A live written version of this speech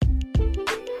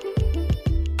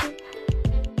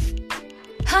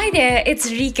Hi there,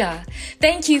 it's Rika.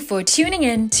 Thank you for tuning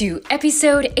in to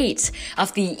episode 8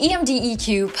 of the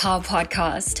EMDEQ Power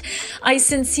Podcast. I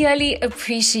sincerely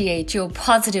appreciate your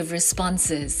positive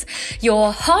responses,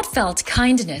 your heartfelt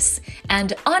kindness,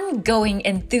 and ongoing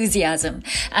enthusiasm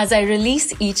as I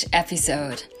release each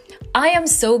episode. I am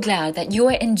so glad that you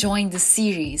are enjoying this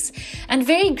series and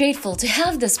very grateful to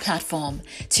have this platform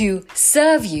to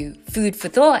serve you food for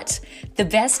thought the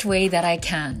best way that I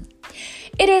can.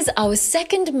 It is our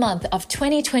second month of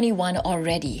 2021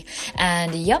 already,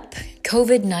 and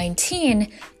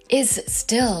COVID-19 is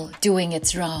still doing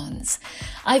its rounds.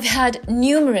 I've had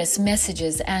numerous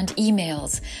messages and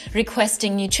emails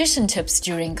requesting nutrition tips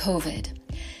during COVID.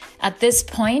 At this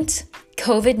point,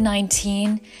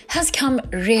 COVID-19 has come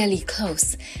really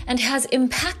close and has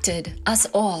impacted us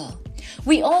all.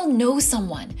 We all know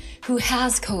someone who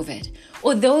has COVID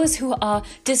or those who are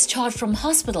discharged from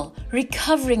hospital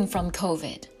recovering from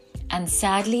COVID. And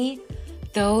sadly,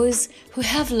 those who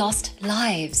have lost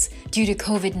lives due to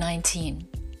COVID-19.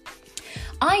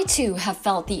 I too have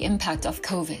felt the impact of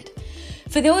COVID.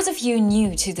 For those of you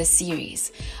new to the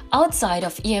series, outside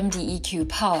of EMDEQ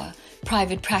Power,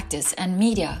 private practice, and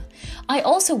media, I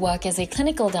also work as a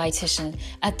clinical dietitian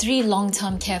at 3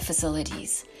 long-term care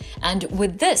facilities, and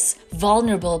with this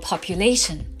vulnerable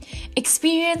population,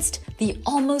 experienced the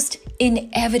almost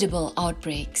inevitable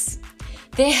outbreaks.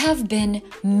 There have been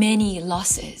many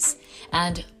losses,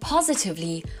 and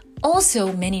positively,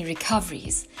 also many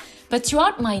recoveries. But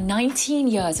throughout my 19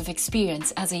 years of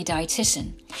experience as a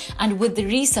dietitian, and with the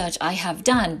research I have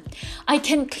done, I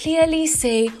can clearly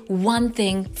say one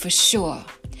thing for sure.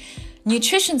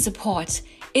 Nutrition support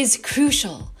is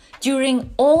crucial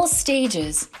during all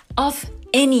stages of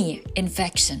any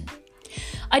infection.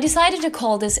 I decided to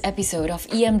call this episode of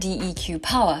EMDEQ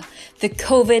Power the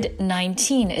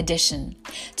COVID-19 edition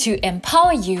to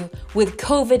empower you with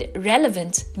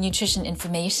COVID-relevant nutrition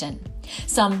information.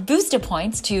 Some booster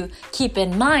points to keep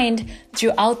in mind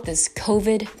throughout this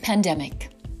COVID pandemic.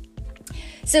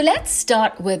 So let's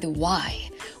start with why.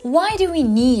 Why do we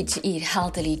need to eat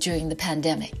healthily during the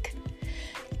pandemic?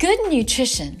 Good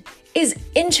nutrition is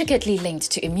intricately linked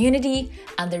to immunity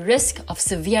and the risk of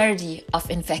severity of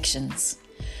infections.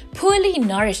 Poorly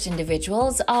nourished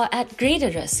individuals are at greater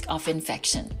risk of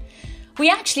infection. We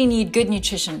actually need good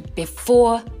nutrition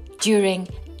before, during,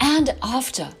 and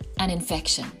after an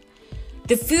infection.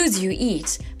 The foods you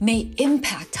eat may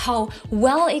impact how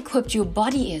well equipped your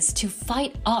body is to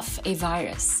fight off a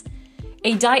virus.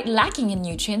 A diet lacking in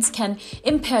nutrients can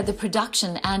impair the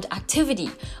production and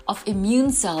activity of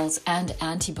immune cells and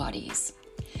antibodies.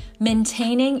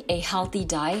 Maintaining a healthy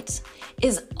diet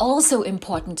is also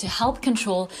important to help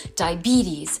control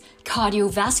diabetes,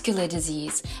 cardiovascular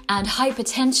disease, and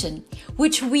hypertension,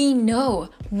 which we know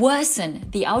worsen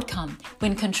the outcome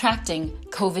when contracting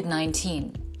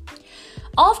COVID-19.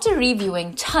 After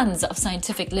reviewing tons of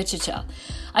scientific literature,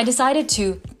 I decided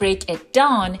to break it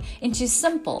down into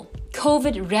simple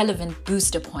COVID-relevant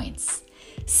booster points.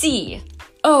 C-O-V-I-D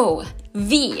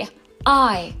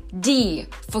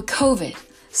for COVID.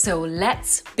 So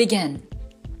let's begin.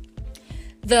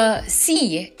 The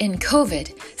C in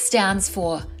COVID stands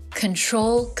for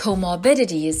control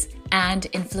comorbidities and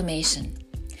inflammation.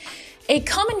 A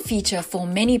common feature for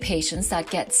many patients that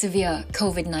get severe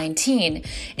COVID-19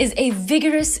 is a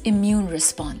vigorous immune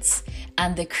response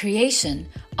and the creation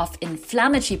of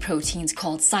inflammatory proteins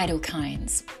called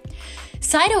cytokines.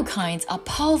 Cytokines are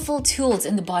powerful tools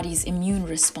in the body's immune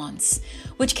response,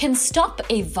 which can stop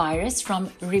a virus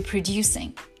from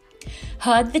reproducing.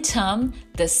 Heard the term,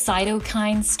 the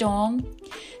cytokine storm?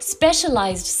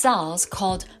 Specialized cells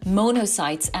called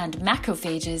monocytes and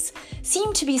macrophages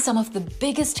seem to be some of the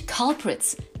biggest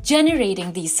culprits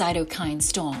generating these cytokine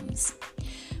storms.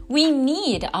 We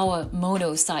need our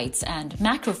monocytes and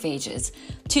macrophages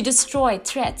to destroy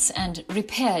threats and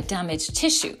repair damaged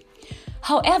tissue.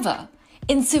 However,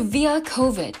 in severe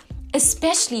COVID,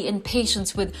 especially in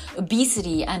patients with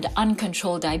obesity and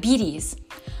uncontrolled diabetes,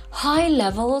 high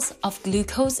levels of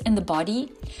glucose in the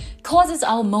body causes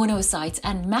our monocytes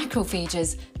and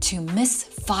macrophages to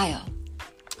misfire.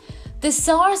 The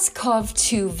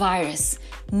SARS-CoV-2 virus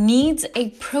needs a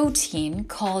protein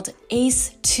called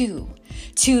ACE2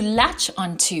 to latch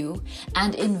onto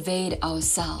and invade our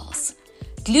cells.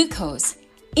 Glucose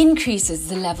increases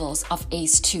the levels of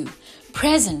ACE2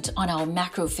 present on our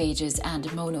macrophages and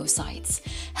monocytes,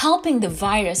 helping the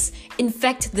virus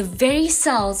infect the very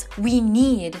cells we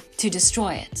need to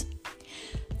destroy it.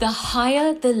 The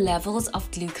higher the levels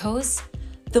of glucose,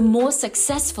 the more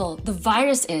successful the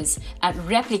virus is at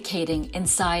replicating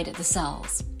inside the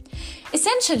cells.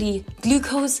 Essentially,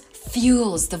 glucose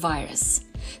fuels the virus.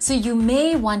 So you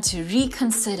may want to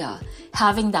reconsider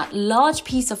having that large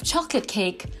piece of chocolate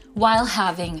cake while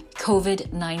having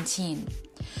COVID-19.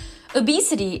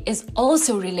 Obesity is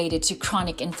also related to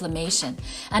chronic inflammation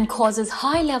and causes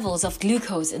high levels of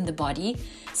glucose in the body,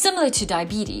 similar to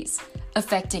diabetes,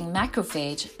 affecting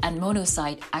macrophage and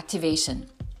monocyte activation.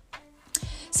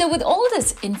 So with all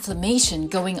this inflammation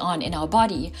going on in our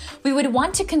body, we would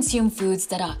want to consume foods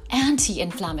that are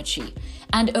anti-inflammatory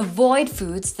and avoid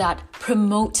foods that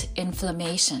promote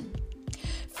inflammation.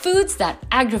 Foods that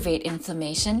aggravate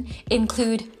inflammation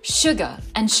include sugar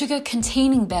and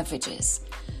sugar-containing beverages,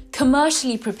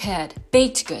 commercially prepared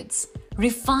baked goods,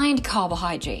 refined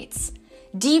carbohydrates,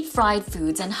 deep-fried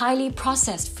foods and highly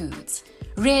processed foods,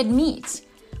 red meat,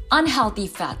 unhealthy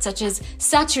fats such as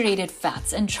saturated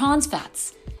fats and trans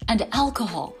fats, and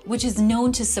alcohol, which is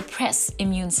known to suppress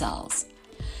immune cells.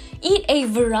 Eat a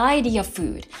variety of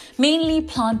food, mainly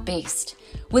plant-based,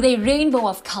 with a rainbow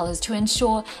of colors to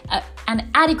ensure an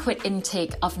adequate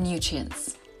intake of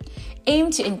nutrients.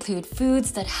 Aim to include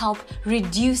foods that help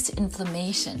reduce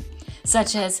inflammation,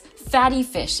 such as fatty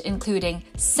fish including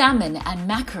salmon and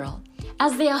mackerel,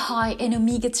 as they are high in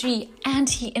omega-3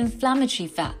 anti-inflammatory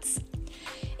fats.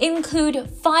 Include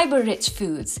fiber-rich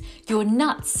foods, your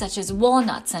nuts such as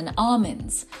walnuts and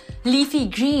almonds, leafy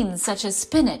greens such as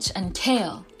spinach and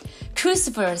kale,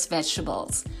 cruciferous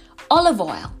vegetables, olive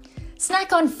oil.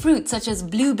 Snack on fruit such as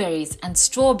blueberries and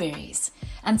strawberries,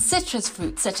 and citrus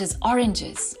fruits such as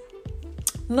oranges.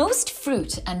 Most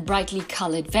fruit and brightly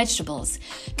colored vegetables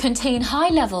contain high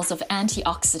levels of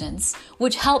antioxidants,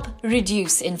 which help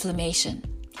reduce inflammation.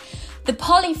 The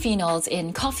polyphenols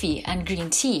in coffee and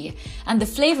green tea and the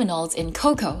flavonols in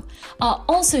cocoa are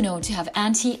also known to have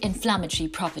anti-inflammatory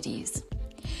properties.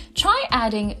 Try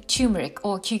adding turmeric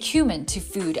or curcumin to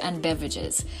food and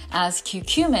beverages, as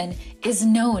curcumin is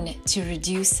known to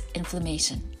reduce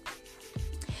inflammation.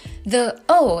 The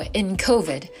O in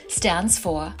COVID stands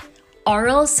for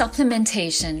oral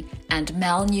supplementation and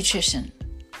malnutrition.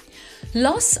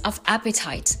 Loss of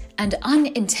appetite and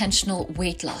unintentional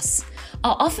weight loss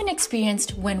are often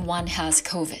experienced when one has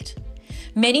COVID.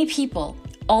 Many people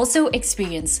also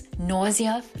experience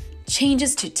nausea,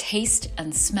 changes to taste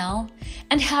and smell,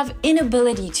 and have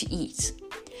inability to eat.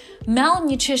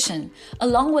 Malnutrition,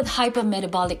 along with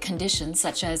hypermetabolic conditions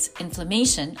such as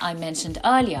inflammation I mentioned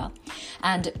earlier,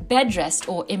 and bed rest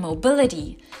or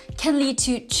immobility, can lead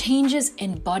to changes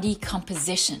in body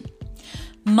composition.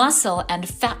 Muscle and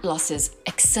fat losses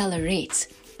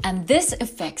accelerate, and this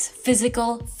affects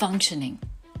physical functioning.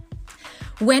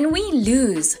 When we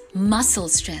lose muscle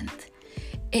strength,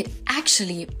 it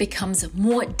actually becomes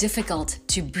more difficult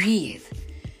to breathe.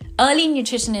 Early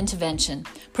nutrition intervention,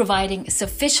 providing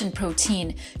sufficient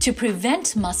protein to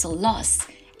prevent muscle loss,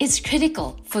 is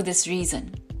critical for this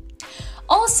reason.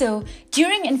 Also,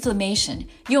 during inflammation,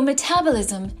 your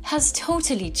metabolism has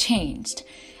totally changed,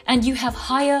 and you have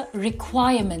higher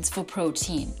requirements for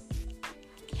protein.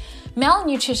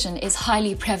 Malnutrition is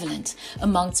highly prevalent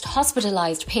amongst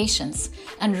hospitalized patients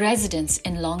and residents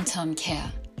in long-term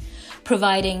care.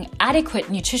 Providing adequate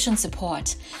nutrition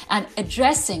support and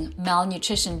addressing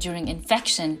malnutrition during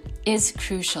infection is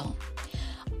crucial.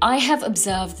 I have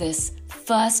observed this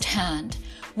firsthand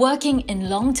working in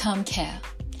long-term care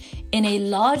in a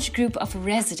large group of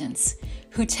residents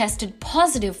who tested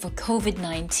positive for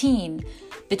COVID-19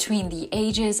 between the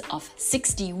ages of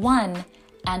 61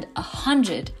 and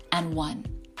 101.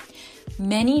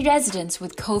 Many residents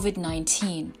with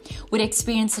COVID-19 would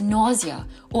experience nausea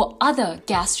or other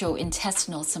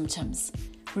gastrointestinal symptoms,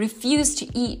 refuse to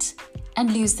eat,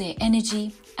 and lose their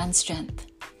energy and strength.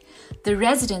 The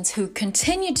residents who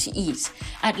continued to eat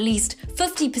at least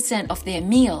 50% of their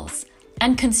meals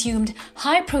and consumed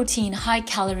high-protein,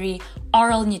 high-calorie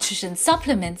oral nutrition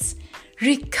supplements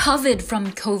recovered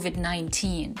from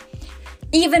COVID-19,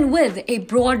 even with a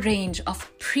broad range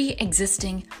of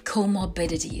pre-existing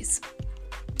comorbidities.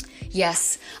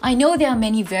 Yes, I know there are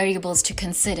many variables to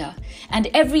consider, and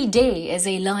every day is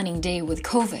a learning day with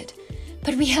COVID.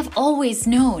 But we have always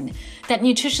known that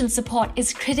nutrition support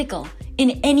is critical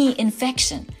in any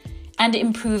infection and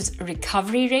improves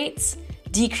recovery rates,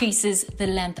 decreases the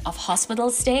length of hospital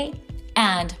stay,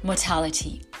 and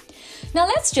mortality. Now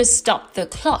let's just stop the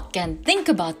clock and think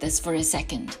about this for a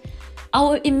second.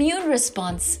 Our immune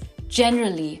response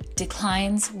generally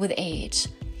declines with age.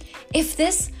 If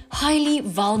this highly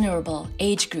vulnerable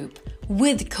age group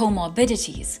with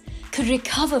comorbidities could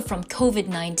recover from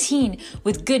COVID-19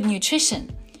 with good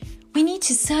nutrition, we need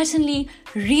to certainly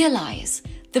realize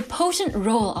the potent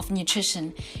role of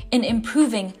nutrition in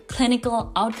improving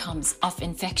clinical outcomes of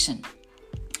infection.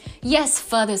 Yes,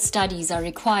 further studies are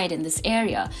required in this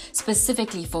area,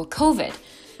 specifically for COVID.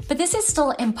 But this is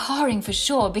still empowering for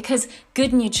sure because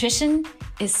good nutrition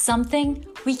is something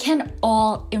we can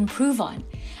all improve on.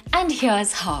 And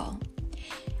here's how.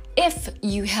 If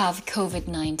you have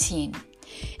COVID-19,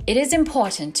 it is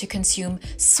important to consume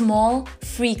small,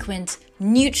 frequent,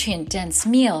 nutrient-dense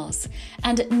meals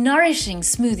and nourishing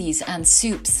smoothies and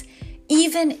soups,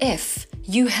 even if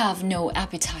you have no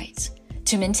appetite,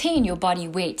 to maintain your body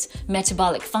weight,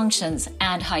 metabolic functions,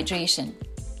 and hydration.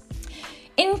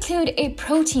 Include a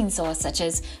protein source such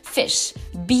as fish,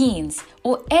 beans,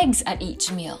 or eggs at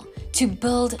each meal to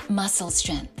build muscle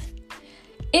strength.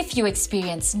 If you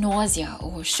experience nausea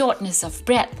or shortness of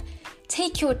breath,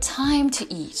 take your time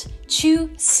to eat.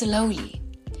 Chew slowly.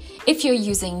 If you're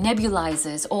using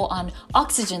nebulizers or on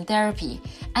oxygen therapy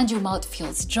and your mouth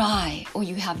feels dry or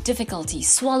you have difficulty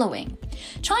swallowing,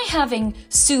 try having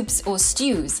soups or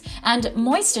stews and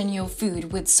moisten your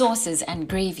food with sauces and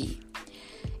gravy.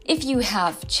 If you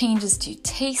have changes to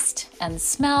taste and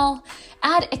smell,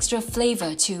 add extra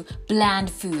flavor to bland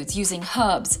foods using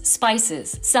herbs,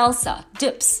 spices, salsa,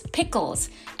 dips, pickles,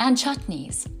 and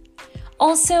chutneys.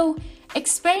 Also,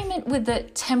 experiment with the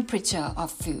temperature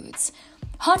of foods.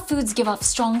 Hot foods give off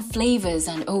strong flavors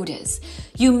and odors.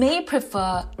 You may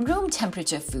prefer room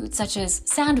temperature foods such as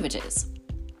sandwiches.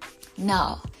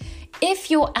 Now, if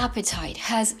your appetite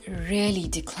has really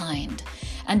declined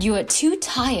and you are too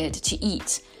tired to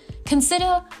eat,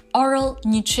 consider oral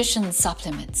nutrition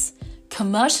supplements,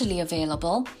 commercially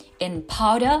available in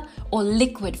powder or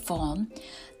liquid form,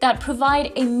 that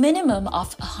provide a minimum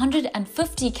of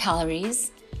 150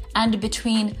 calories and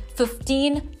between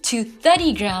 15 to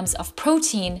 30 grams of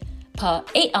protein per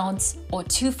 8 ounce or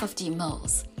 250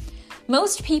 mils.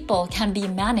 Most people can be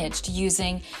managed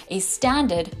using a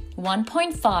standard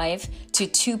 1.5 to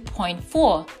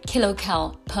 2.4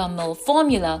 kilocal per mil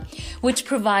formula, which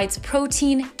provides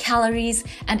protein, calories,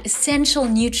 and essential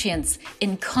nutrients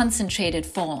in concentrated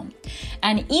form.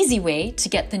 An easy way to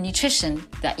get the nutrition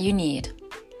that you need.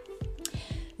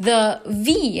 The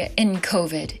V in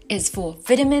COVID is for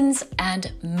vitamins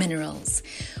and minerals.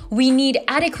 We need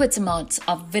adequate amounts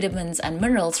of vitamins and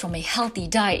minerals from a healthy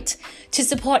diet to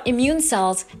support immune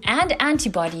cells and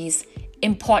antibodies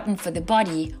important for the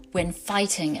body when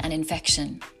fighting an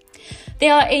infection.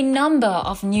 There are a number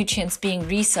of nutrients being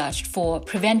researched for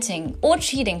preventing or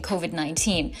treating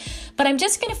COVID-19, but I'm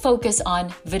just going to focus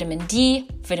on vitamin D,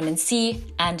 vitamin C,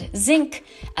 and zinc,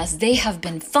 as they have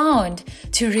been found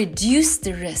to reduce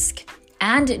the risk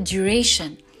and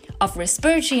duration of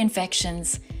respiratory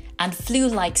infections and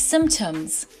flu-like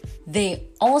symptoms. They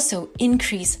also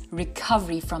increase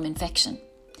recovery from infection.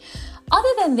 Other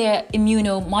than their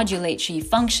immunomodulatory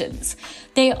functions,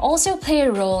 they also play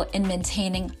a role in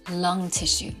maintaining lung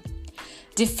tissue.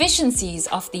 Deficiencies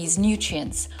of these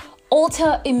nutrients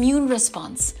alter immune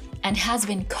response and has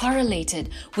been correlated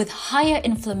with higher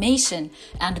inflammation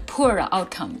and poorer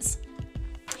outcomes.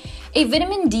 A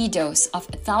vitamin D dose of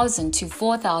 1,000 to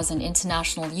 4,000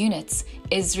 international units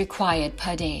is required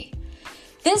per day.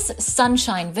 This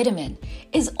sunshine vitamin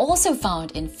is also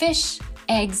found in fish,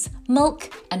 eggs, milk,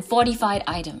 and fortified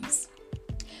items.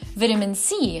 Vitamin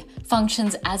C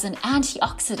functions as an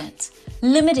antioxidant,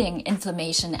 limiting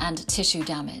inflammation and tissue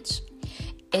damage.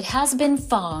 It has been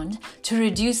found to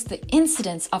reduce the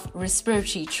incidence of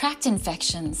respiratory tract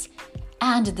infections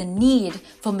and the need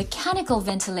for mechanical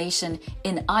ventilation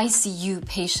in ICU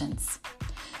patients.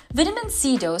 Vitamin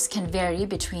C dose can vary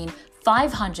between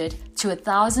 500 to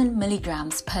 1,000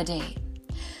 milligrams per day.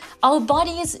 Our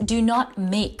bodies do not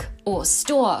make or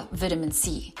store vitamin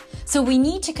C, so we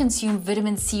need to consume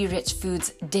vitamin C-rich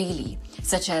foods daily,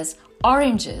 such as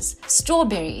oranges,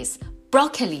 strawberries,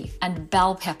 broccoli, and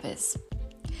bell peppers.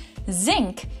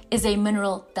 Zinc is a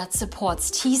mineral that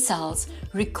supports T cells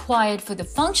required for the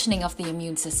functioning of the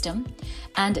immune system,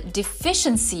 and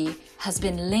deficiency has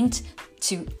been linked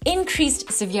to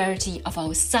increased severity of our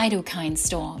cytokine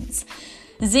storms.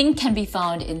 Zinc can be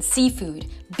found in seafood,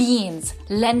 beans,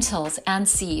 lentils, and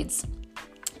seeds.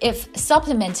 If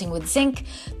supplementing with zinc,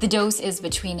 the dose is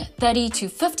between 30 to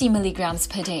 50 milligrams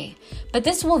per day, but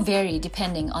this will vary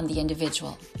depending on the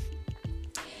individual.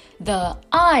 The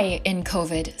I in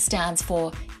COVID stands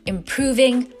for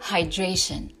improving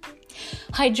hydration.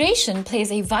 Hydration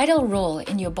plays a vital role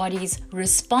in your body's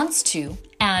response to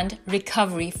and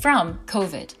recovery from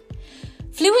COVID.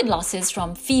 Fluid losses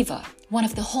from fever, one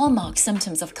of the hallmark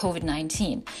symptoms of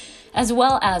COVID-19, as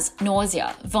well as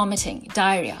nausea, vomiting,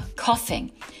 diarrhea,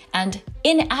 coughing, and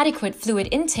inadequate fluid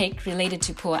intake related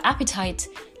to poor appetite,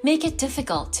 make it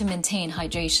difficult to maintain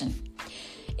hydration.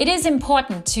 It is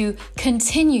important to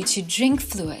continue to drink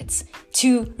fluids,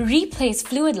 to replace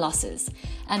fluid losses,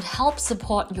 and help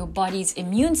support your body's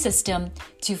immune system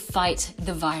to fight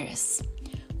the virus.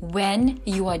 When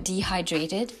you are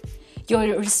dehydrated,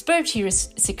 your respiratory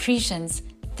secretions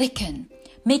thicken,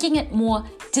 making it more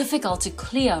difficult to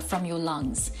clear from your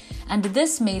lungs, and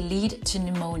this may lead to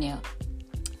pneumonia.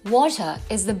 Water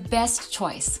is the best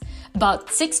choice, about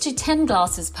 6 to 10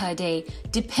 glasses per day,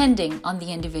 depending on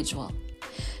the individual.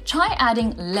 Try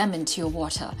adding lemon to your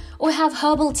water or have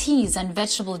herbal teas and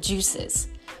vegetable juices.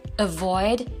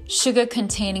 Avoid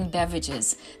sugar-containing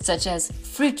beverages such as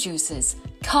fruit juices,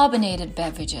 carbonated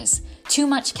beverages, too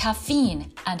much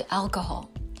caffeine, and alcohol.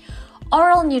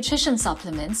 Oral nutrition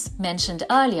supplements, mentioned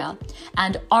earlier,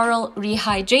 and oral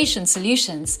rehydration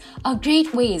solutions are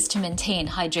great ways to maintain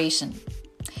hydration.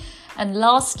 And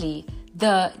lastly,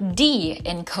 the D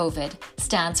in COVID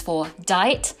stands for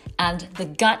diet and the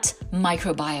gut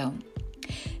microbiome.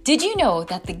 Did you know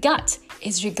that the gut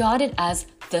is regarded as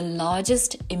the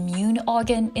largest immune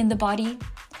organ in the body?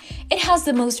 It has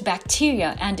the most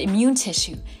bacteria and immune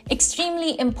tissue,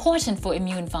 extremely important for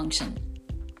immune function.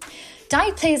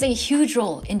 Diet plays a huge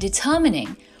role in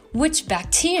determining which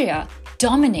bacteria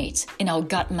dominate in our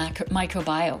gut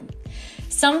microbiome.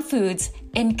 Some foods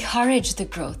encourage the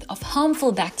growth of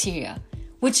harmful bacteria,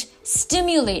 which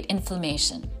stimulate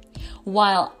inflammation,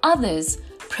 while others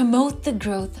promote the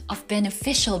growth of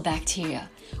beneficial bacteria,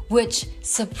 which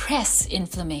suppress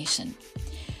inflammation.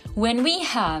 When we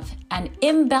have an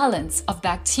imbalance of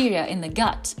bacteria in the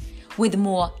gut, with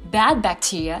more bad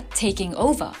bacteria taking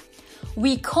over,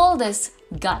 we call this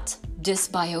gut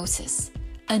dysbiosis,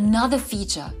 another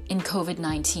feature in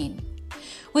COVID-19.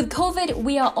 With COVID,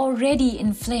 we are already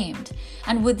inflamed,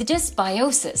 and with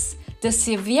dysbiosis, the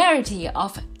severity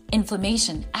of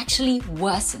inflammation actually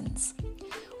worsens.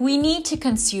 We need to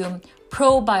consume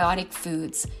probiotic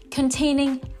foods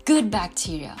containing good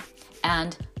bacteria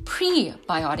and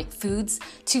prebiotic foods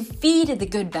to feed the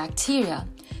good bacteria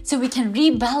so we can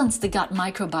rebalance the gut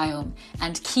microbiome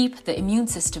and keep the immune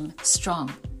system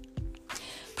strong.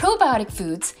 Probiotic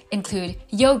foods include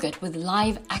yogurt with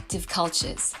live active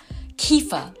cultures,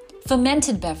 kefir,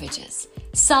 fermented beverages,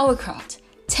 sauerkraut,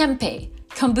 tempeh,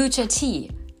 kombucha tea,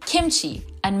 kimchi,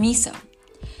 and miso.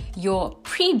 Your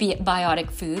prebiotic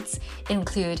foods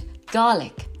include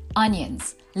garlic,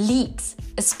 onions, leeks,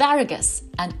 asparagus,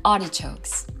 and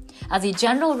artichokes. As a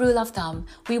general rule of thumb,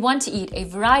 we want to eat a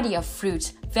variety of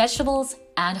fruit, vegetables,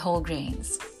 and whole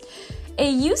grains. A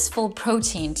useful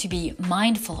protein to be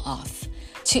mindful of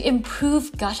to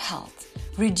improve gut health,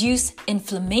 reduce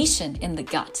inflammation in the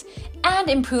gut, and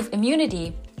improve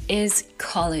immunity is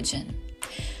collagen.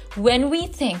 When we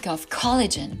think of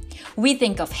collagen, we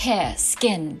think of hair,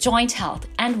 skin, joint health,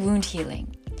 and wound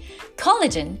healing.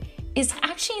 Collagen is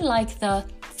actually like the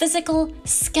physical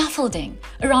scaffolding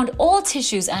around all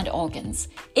tissues and organs,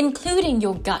 including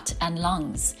your gut and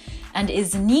lungs, and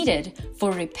is needed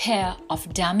for repair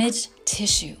of damaged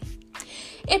tissue.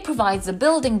 It provides the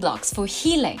building blocks for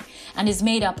healing and is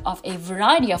made up of a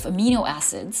variety of amino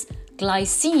acids,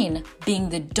 glycine being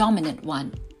the dominant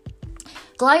one.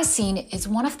 Glycine is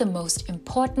one of the most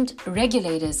important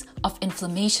regulators of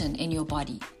inflammation in your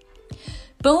body.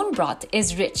 Bone broth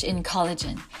is rich in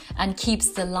collagen and keeps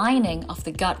the lining of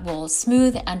the gut wall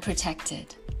smooth and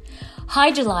protected.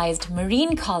 Hydrolyzed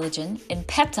marine collagen in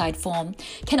peptide form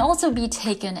can also be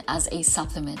taken as a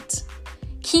supplement.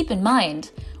 Keep in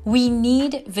mind, we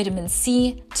need vitamin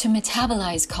C to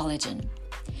metabolize collagen.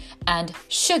 And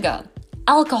sugar,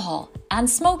 alcohol, and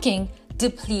smoking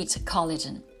deplete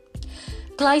collagen.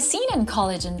 Glycine in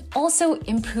collagen also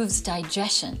improves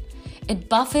digestion. It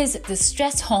buffers the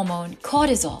stress hormone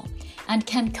cortisol and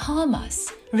can calm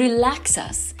us, relax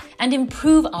us, and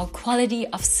improve our quality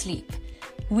of sleep.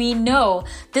 We know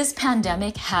this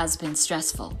pandemic has been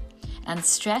stressful, and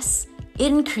stress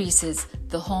increases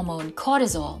the hormone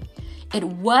cortisol. It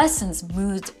worsens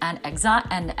mood and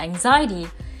anxiety,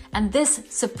 and this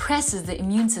suppresses the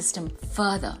immune system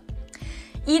further.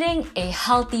 Eating a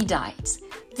healthy diet,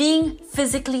 being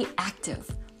physically active,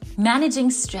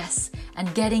 managing stress,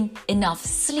 and getting enough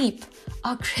sleep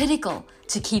are critical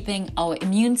to keeping our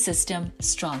immune system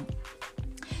strong.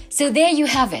 So there you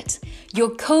have it,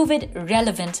 your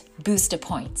COVID-relevant booster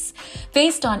points,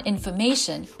 based on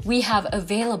information we have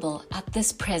available at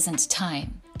this present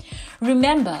time.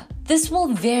 Remember, this will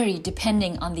vary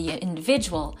depending on the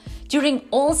individual during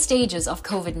all stages of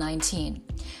COVID-19,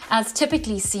 as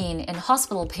typically seen in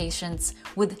hospital patients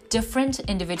with different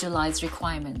individualized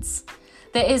requirements.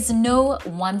 There is no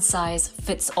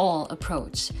one-size-fits-all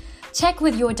approach. check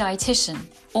with your dietitian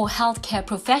or healthcare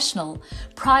professional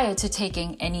prior to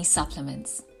taking any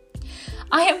supplements.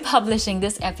 I am publishing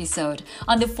this episode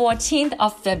on the 14th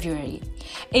of February.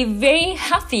 A very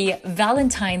happy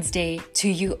Valentine's Day to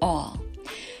you all.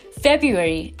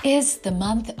 February is the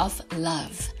month of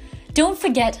love. Don't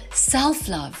forget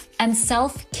self-love and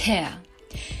self-care.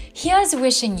 Here's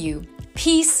wishing you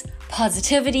peace,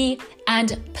 positivity,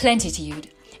 and plenitude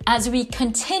as we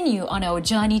continue on our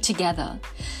journey together,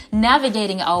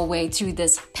 navigating our way through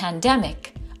this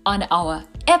pandemic on our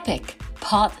epic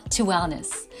path to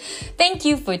wellness. Thank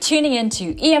you for tuning in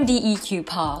to EMDEQ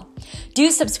Power. Do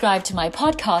subscribe to my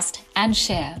podcast and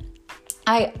share.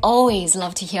 I always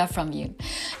love to hear from you.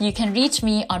 You can reach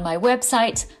me on my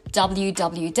website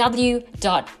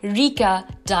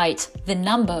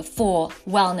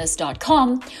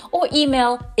www.rikadiet4wellness.com or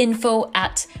email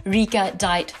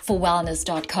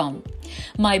info@rikadietforwellness.com.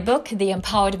 My book, The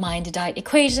Empowered Mind Diet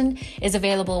Equation, is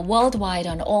available worldwide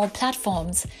on all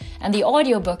platforms, and the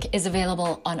audiobook is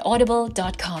available on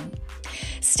audible.com.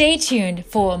 Stay tuned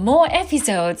for more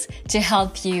episodes to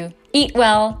help you eat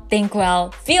well, think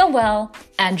well, feel well,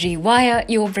 and rewire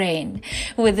your brain.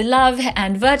 With love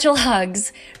and virtual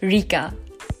hugs, Rika.